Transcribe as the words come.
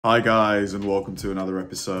Hi guys, and welcome to another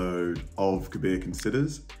episode of Kabir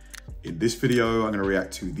Considers. In this video, I'm going to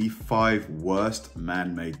react to the 5 worst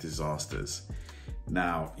man-made disasters.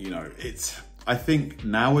 Now, I think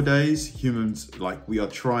nowadays humans, we are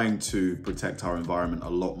trying to protect our environment a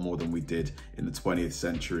lot more than we did in the 20th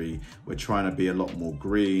century. We're trying to be a lot more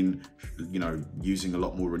green, using a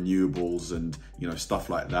lot more renewables and, stuff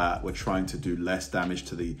like that. We're trying to do less damage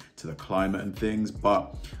to the climate and things.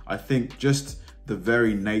 But I think just the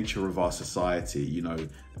very nature of our society,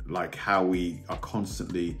 like how we are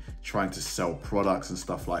constantly trying to sell products and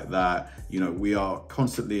stuff like that, we are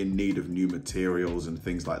constantly in need of new materials and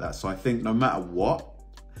things like that. So I think no matter what,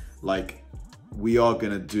 we are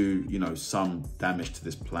gonna do, some damage to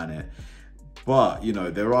this planet. But,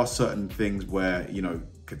 there are certain things where,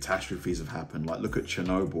 catastrophes have happened. Like look at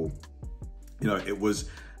Chernobyl. It was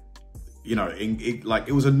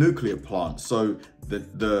it was a nuclear plant, so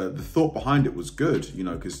the thought behind it was good,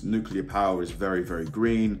 because nuclear power is very, very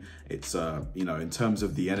green. It's in terms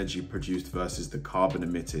of the energy produced versus the carbon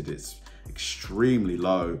emitted, it's extremely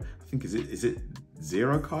low. I think is it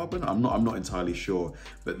zero carbon? I'm not entirely sure.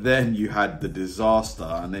 But then you had the disaster,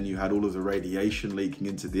 and then you had all of the radiation leaking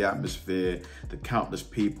into the atmosphere, the countless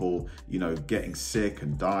people getting sick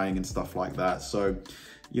and dying and stuff like that. So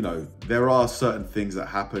there are certain things that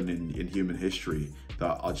happen in human history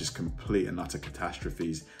that are just complete and utter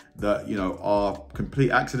catastrophes that, are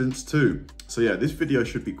complete accidents too. So yeah, this video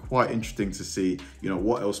should be quite interesting to see,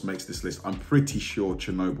 what else makes this list. I'm pretty sure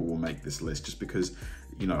Chernobyl will make this list just because,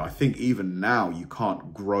 I think even now you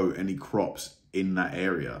can't grow any crops in that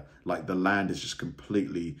area. Like the land is just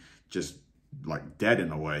completely dead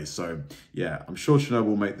in a way. So yeah, I'm sure Chernobyl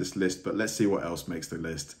will make this list, but let's see what else makes the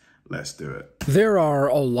list. Let's do it. There are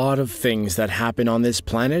a lot of things that happen on this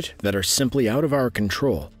planet that are simply out of our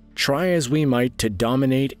control. Try as we might to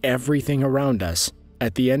dominate everything around us.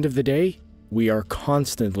 At the end of the day, we are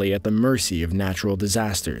constantly at the mercy of natural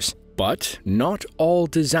disasters. But not all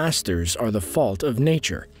disasters are the fault of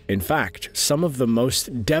nature. In fact, some of the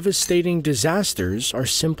most devastating disasters are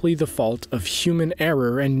simply the fault of human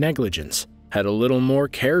error and negligence. Had a little more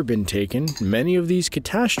care been taken, many of these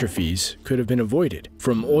catastrophes could have been avoided.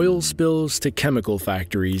 From oil spills to chemical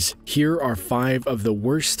factories, here are 5 of the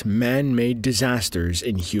worst man-made disasters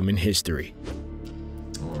in human history.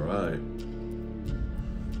 All right.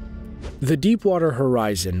 The Deepwater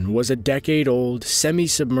Horizon was a decade-old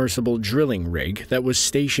semi-submersible drilling rig that was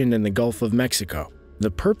stationed in the Gulf of Mexico. The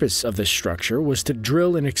purpose of the structure was to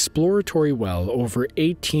drill an exploratory well over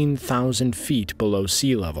 18,000 feet below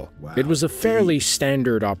sea level. Wow. It was a fairly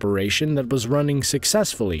standard operation that was running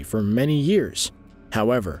successfully for many years.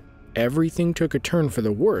 However, everything took a turn for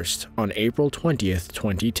the worst on April 20th,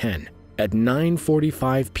 2010. At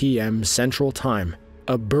 9:45 p.m. Central Time,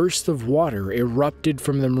 a burst of water erupted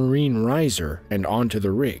from the marine riser and onto the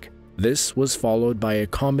rig. This was followed by a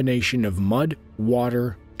combination of mud,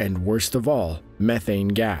 water, and worst of all, methane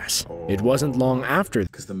gas. It wasn't long after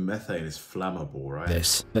because the methane is flammable, right?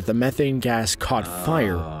 That the methane gas caught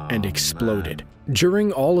fire and exploded. Man.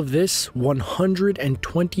 During all of this,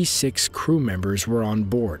 126 crew members were on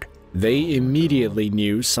board. They immediately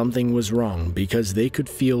knew something was wrong because they could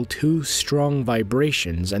feel 2 strong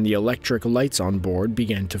vibrations and the electric lights on board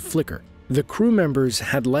began to flicker. The crew members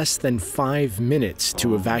had less than 5 minutes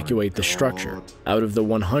to evacuate the structure. Out of the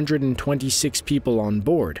 126 people on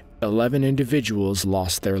board, 11 individuals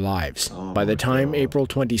lost their lives. By the time April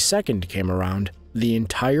 22nd came around, the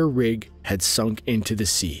entire rig had sunk into the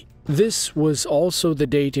sea. This was also the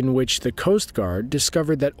date in which the Coast Guard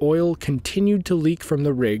discovered that oil continued to leak from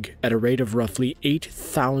the rig at a rate of roughly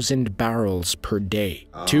 8,000 barrels per day.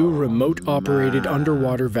 2 remote-operated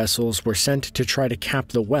underwater vessels were sent to try to cap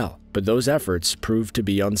the well, but those efforts proved to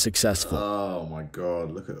be unsuccessful. Oh my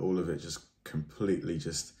God, look at all of it just completely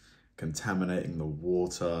contaminating the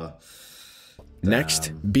water. Damn.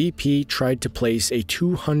 Next, BP tried to place a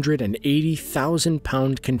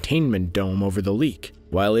 280,000-pound containment dome over the leak.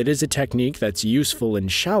 While it is a technique that's useful in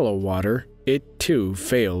shallow water, it too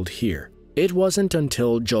failed here. It wasn't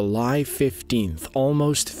until July 15th,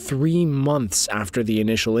 almost 3 months after the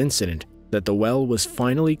initial incident, that the well was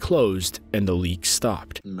finally closed and the leak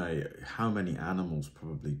stopped. Mate, how many animals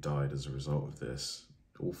probably died as a result of this?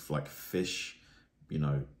 All fish,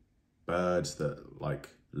 birds that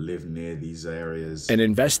live near these areas. An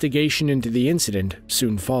investigation into the incident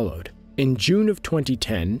soon followed. In June of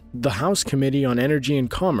 2010, the House Committee on Energy and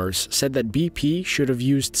Commerce said that BP should have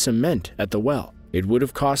used cement at the well. It would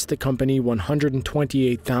have cost the company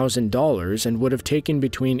 $128,000 and would have taken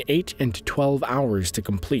between 8 and 12 hours to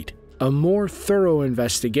complete. A more thorough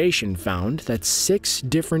investigation found that 6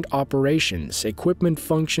 different operations, equipment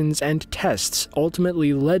functions, and tests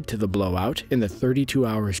ultimately led to the blowout in the 32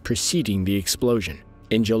 hours preceding the explosion.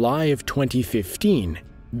 In July of 2015,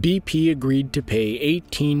 BP agreed to pay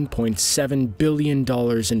 $18.7 billion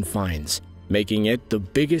in fines, making it the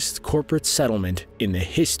biggest corporate settlement in the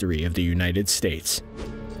history of the United States.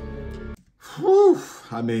 Whew.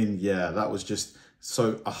 I mean, yeah, that was just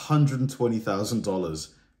so $120,000.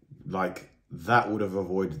 Like, that would have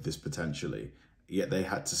avoided this potentially. Yet they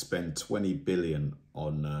had to spend $20 billion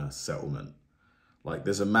on settlement. Like,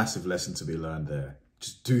 there's a massive lesson to be learned there.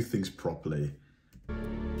 Just do things properly.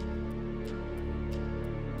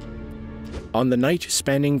 On the night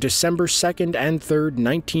spanning December 2nd and 3rd,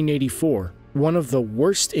 1984, one of the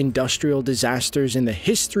worst industrial disasters in the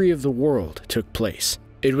history of the world took place.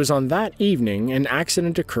 It was on that evening an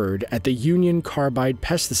accident occurred at the Union Carbide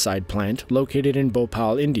pesticide plant located in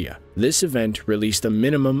Bhopal, India. This event released a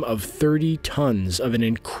minimum of 30 tons of an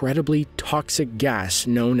incredibly toxic gas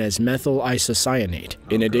known as methyl isocyanate,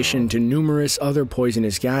 in addition to numerous other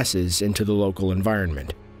poisonous gases into the local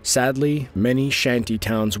environment. Sadly, many shanty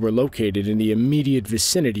towns were located in the immediate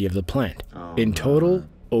vicinity of the plant. In total,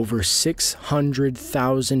 over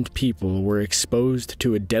 600,000 people were exposed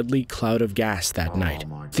to a deadly cloud of gas that night.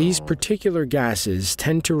 These particular gases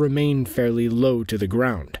tend to remain fairly low to the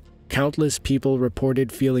ground. Countless people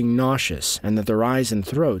reported feeling nauseous and that their eyes and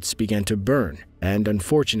throats began to burn, and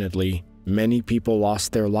unfortunately, many people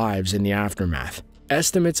lost their lives in the aftermath.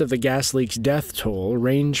 Estimates of the gas leak's death toll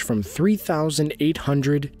range from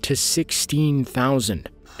 3,800 to 16,000.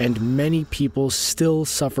 And many people still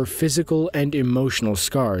suffer physical and emotional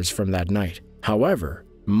scars from that night. However,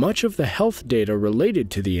 much of the health data related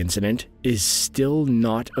to the incident is still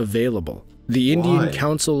not available. The Indian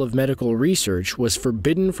Council of Medical Research was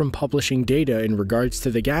forbidden from publishing data in regards to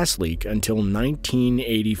the gas leak until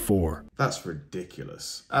 1984. That's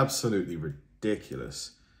ridiculous. Absolutely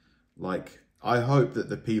ridiculous. Like, I hope that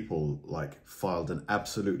the people, like, filed an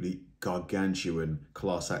absolutely gargantuan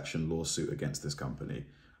class action lawsuit against this company.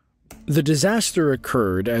 The disaster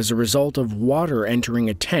occurred as a result of water entering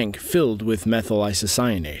a tank filled with methyl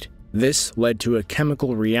isocyanate. This led to a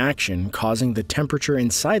chemical reaction causing the temperature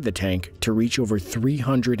inside the tank to reach over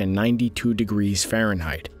 392 degrees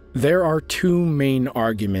Fahrenheit. There are 2 main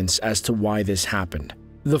arguments as to why this happened.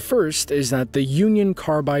 The first is that the Union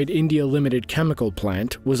Carbide India Limited chemical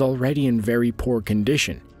plant was already in very poor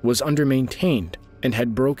condition, was undermaintained, and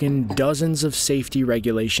had broken dozens of safety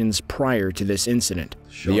regulations prior to this incident.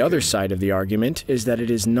 Shocking. The other side of the argument is that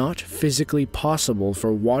it is not physically possible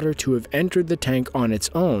for water to have entered the tank on its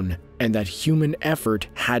own, and that human effort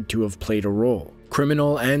had to have played a role.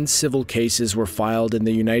 Criminal and civil cases were filed in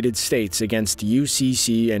the United States against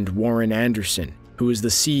UCC and Warren Anderson, who was the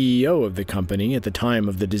CEO of the company at the time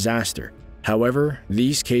of the disaster. However,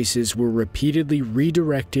 these cases were repeatedly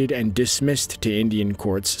redirected and dismissed to Indian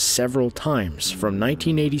courts several times from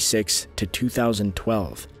 1986 to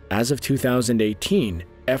 2012. As of 2018,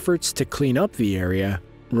 efforts to clean up the area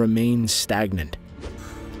remain stagnant.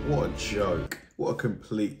 What a joke. What a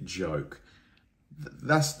complete joke.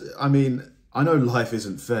 I mean, I know life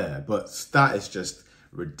isn't fair, but that is just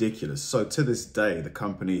ridiculous. So to this day, the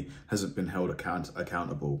company hasn't been held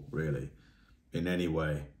accountable, really, in any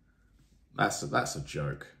way. That's a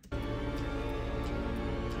joke.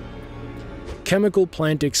 Chemical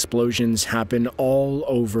plant explosions happen all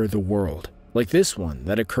over the world, like this one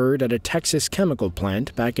that occurred at a Texas chemical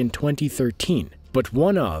plant back in 2013. But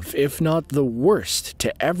one of, if not the worst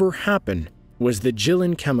to ever happen, was the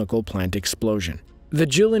Jilin chemical plant explosion. The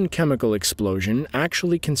Jilin chemical explosion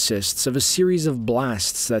actually consists of a series of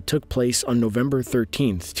blasts that took place on November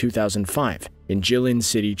 13, 2005, in Jilin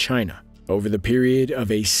City, China. Over the period of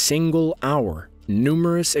a single hour,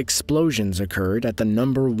 numerous explosions occurred at the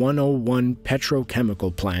number 101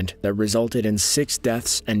 petrochemical plant that resulted in 6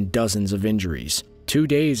 deaths and dozens of injuries. 2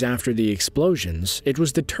 days after the explosions, it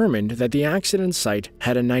was determined that the accident site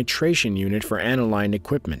had a nitration unit for aniline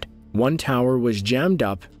equipment. One tower was jammed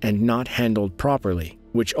up and not handled properly,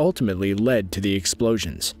 which ultimately led to the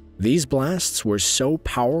explosions. These blasts were so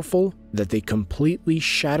powerful that they completely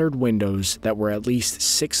shattered windows that were at least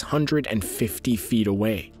 650 feet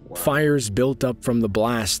away. Fires built up from the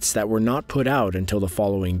blasts that were not put out until the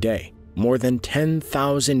following day. More than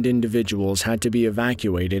 10,000 individuals had to be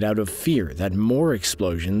evacuated out of fear that more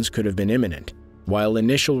explosions could have been imminent. While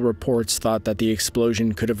initial reports thought that the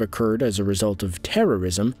explosion could have occurred as a result of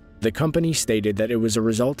terrorism, the company stated that it was a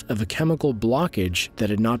result of a chemical blockage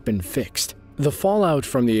that had not been fixed. The fallout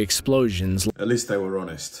from the explosions, at least they were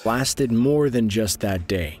honest, lasted more than just that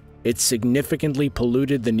day. It significantly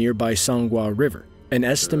polluted the nearby Sangwa River. An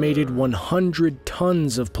estimated 100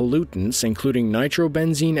 tons of pollutants, including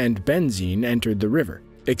nitrobenzene and benzene, entered the river.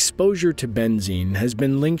 Exposure to benzene has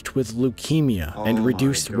been linked with leukemia and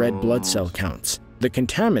reduced red blood cell counts. The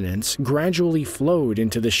contaminants gradually flowed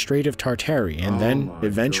into the Strait of Tartary and then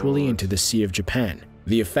eventually into the Sea of Japan.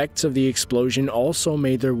 The effects of the explosion also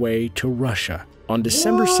made their way to Russia. On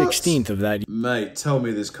December 16th of that year... Mate, tell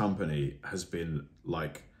me this company has been,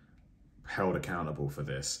 like, held accountable for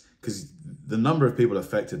this. Because the number of people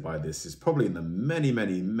affected by this is probably in the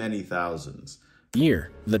many thousands.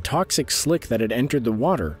 The toxic slick that had entered the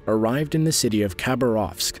water arrived in the city of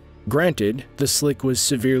Khabarovsk. Granted, the slick was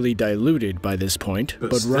severely diluted by this point,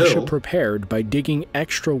 but still, Russia prepared by digging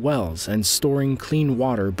extra wells and storing clean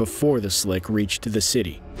water before the slick reached the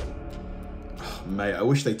city. Oh, mate, I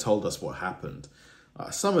wish they told us what happened.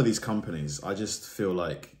 Some of these companies, I just feel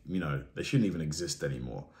like, you know, they shouldn't even exist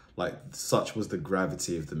anymore. Like, such was the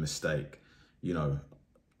gravity of the mistake. You know,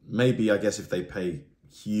 maybe, I guess, if they pay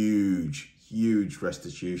huge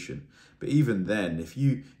restitution. But even then, if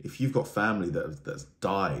you've got family that's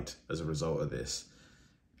died as a result of this,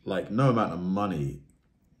 like, no amount of money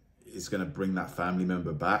is going to bring that family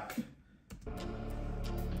member back.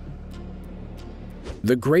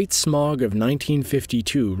 The Great Smog of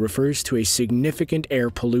 1952 refers to a significant air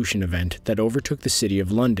pollution event that overtook the city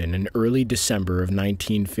of London in early December of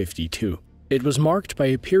 1952. It was marked by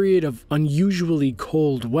a period of unusually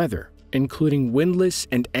cold weather, including windless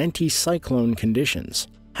and anti-cyclone conditions.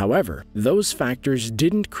 However, those factors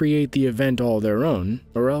didn't create the event all their own,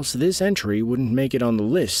 or else this entry wouldn't make it on the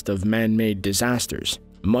list of man-made disasters.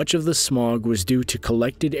 Much of the smog was due to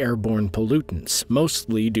collected airborne pollutants,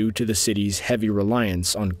 mostly due to the city's heavy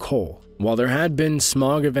reliance on coal. While there had been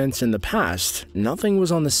smog events in the past, nothing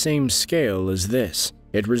was on the same scale as this.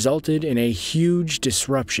 It resulted in a huge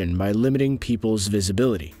disruption by limiting people's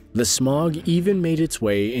visibility. The smog even made its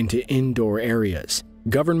way into indoor areas.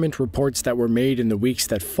 Government reports that were made in the weeks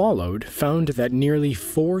that followed found that nearly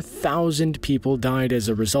 4,000 people died as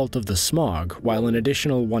a result of the smog, while an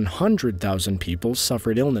additional 100,000 people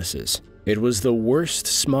suffered illnesses. It was the worst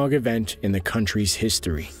smog event in the country's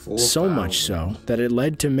history, so much so that it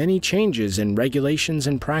led to many changes in regulations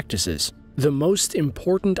and practices. The most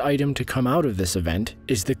important item to come out of this event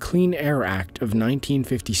is the Clean Air Act of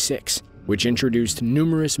 1956, which introduced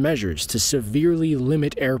numerous measures to severely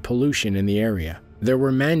limit air pollution in the area. There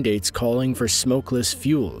were mandates calling for smokeless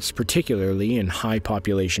fuels, particularly in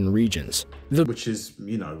high-population regions. Which is,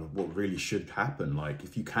 you know, what really should happen. Like,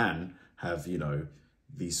 if you can have, you know,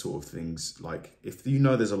 these sort of things, like, if you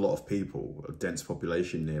know there's a lot of people, a dense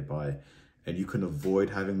population nearby, and you can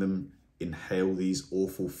avoid having them inhale these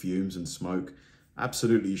awful fumes and smoke,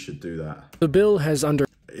 absolutely you should do that. The bill has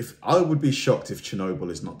I would be shocked if Chernobyl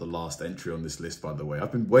is not the last entry on this list, by the way.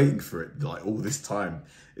 I've been waiting for it, like, all this time.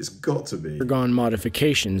 It's got to be. Undergone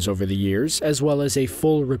modifications over the years, as well as a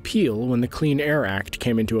full repeal when the Clean Air Act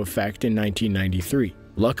came into effect in 1993.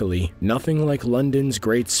 Luckily, nothing like London's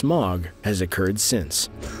Great Smog has occurred since.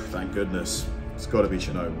 Thank goodness. It's got to be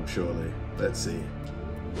Chernobyl, surely. Let's see.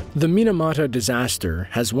 The Minamata disaster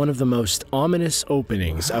has one of the most ominous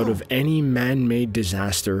openings out of any man-made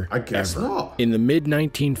disaster I guess ever. not. In the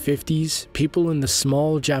mid-1950s, people in the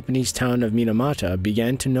small Japanese town of Minamata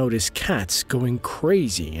began to notice cats going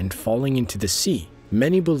crazy and falling into the sea.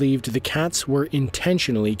 Many believed the cats were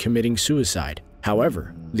intentionally committing suicide.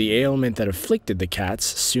 However, the ailment that afflicted the cats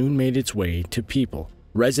soon made its way to people.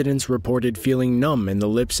 Residents reported feeling numb in the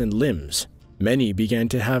lips and limbs. Many began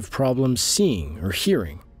to have problems seeing or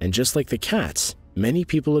hearing, and just like the cats, many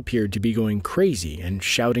people appeared to be going crazy and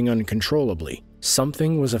shouting uncontrollably.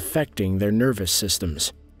 Something was affecting their nervous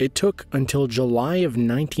systems. It took until July of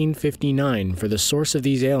 1959 for the source of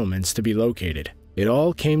these ailments to be located. It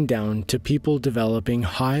all came down to people developing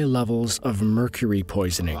high levels of mercury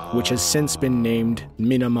poisoning, which has since been named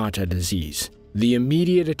Minamata disease. The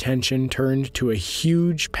immediate attention turned to a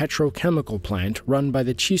huge petrochemical plant run by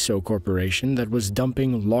the Chiso Corporation that was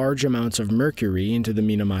dumping large amounts of mercury into the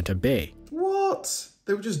Minamata Bay. What?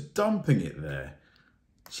 They were just dumping it there?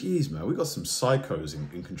 Jeez, man, we got some psychos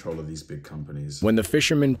in control of these big companies. When the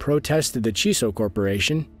fishermen protested the Chiso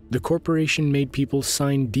Corporation, the corporation made people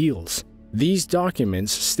sign deals. These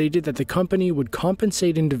documents stated that the company would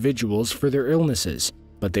compensate individuals for their illnesses,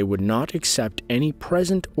 but they would not accept any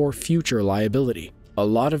present or future liability. A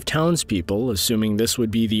lot of townspeople, assuming this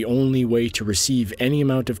would be the only way to receive any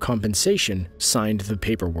amount of compensation, signed the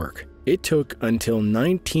paperwork. It took until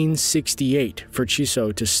 1968 for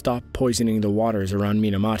Chiso to stop poisoning the waters around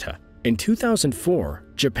Minamata. In 2004,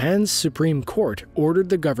 Japan's Supreme Court ordered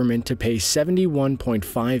the government to pay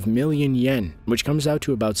 71.5 million yen, which comes out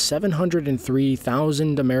to about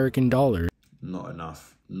 703,000 American dollars. Not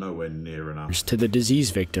enough. Nowhere near enough. To the disease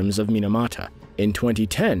victims of Minamata. In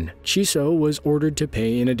 2010, Chiso was ordered to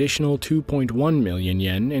pay an additional 2.1 million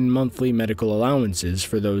yen in monthly medical allowances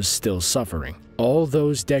for those still suffering. All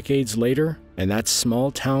those decades later, and that small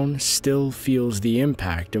town still feels the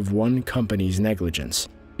impact of one company's negligence.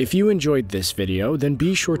 If you enjoyed this video, then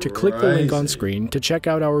be sure to click the link on screen to check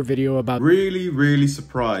out our video about... Really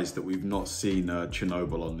surprised that we've not seen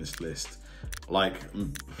Chernobyl on this list. Like,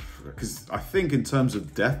 because I think in terms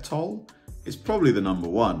of death toll, it's probably the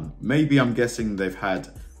 #1. Maybe I'm guessing this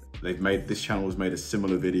channel has made a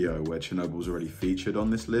similar video where Chernobyl's already featured on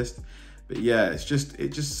this list. But yeah, it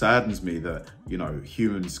just saddens me that, you know,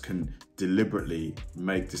 humans can deliberately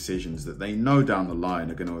make decisions that they know down the line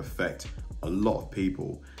are going to affect a lot of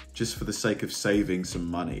people just for the sake of saving some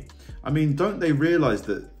money. I mean, don't they realize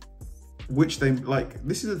that,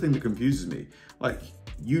 this is the thing that confuses me. Like,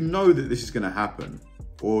 you know that this is going to happen,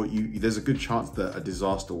 or there's a good chance that a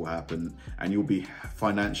disaster will happen and you'll be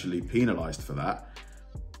financially penalized for that.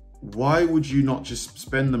 Why would you not just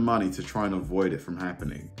spend the money to try and avoid it from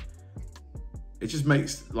happening? It just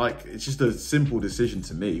makes, it's just a simple decision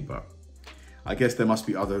to me, but I guess there must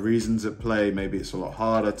be other reasons at play. Maybe it's a lot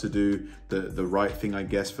harder to do the right thing, I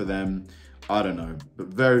guess, for them. I don't know, but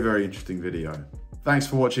very interesting video. Thanks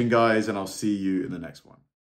for watching, guys, and I'll see you in the next one.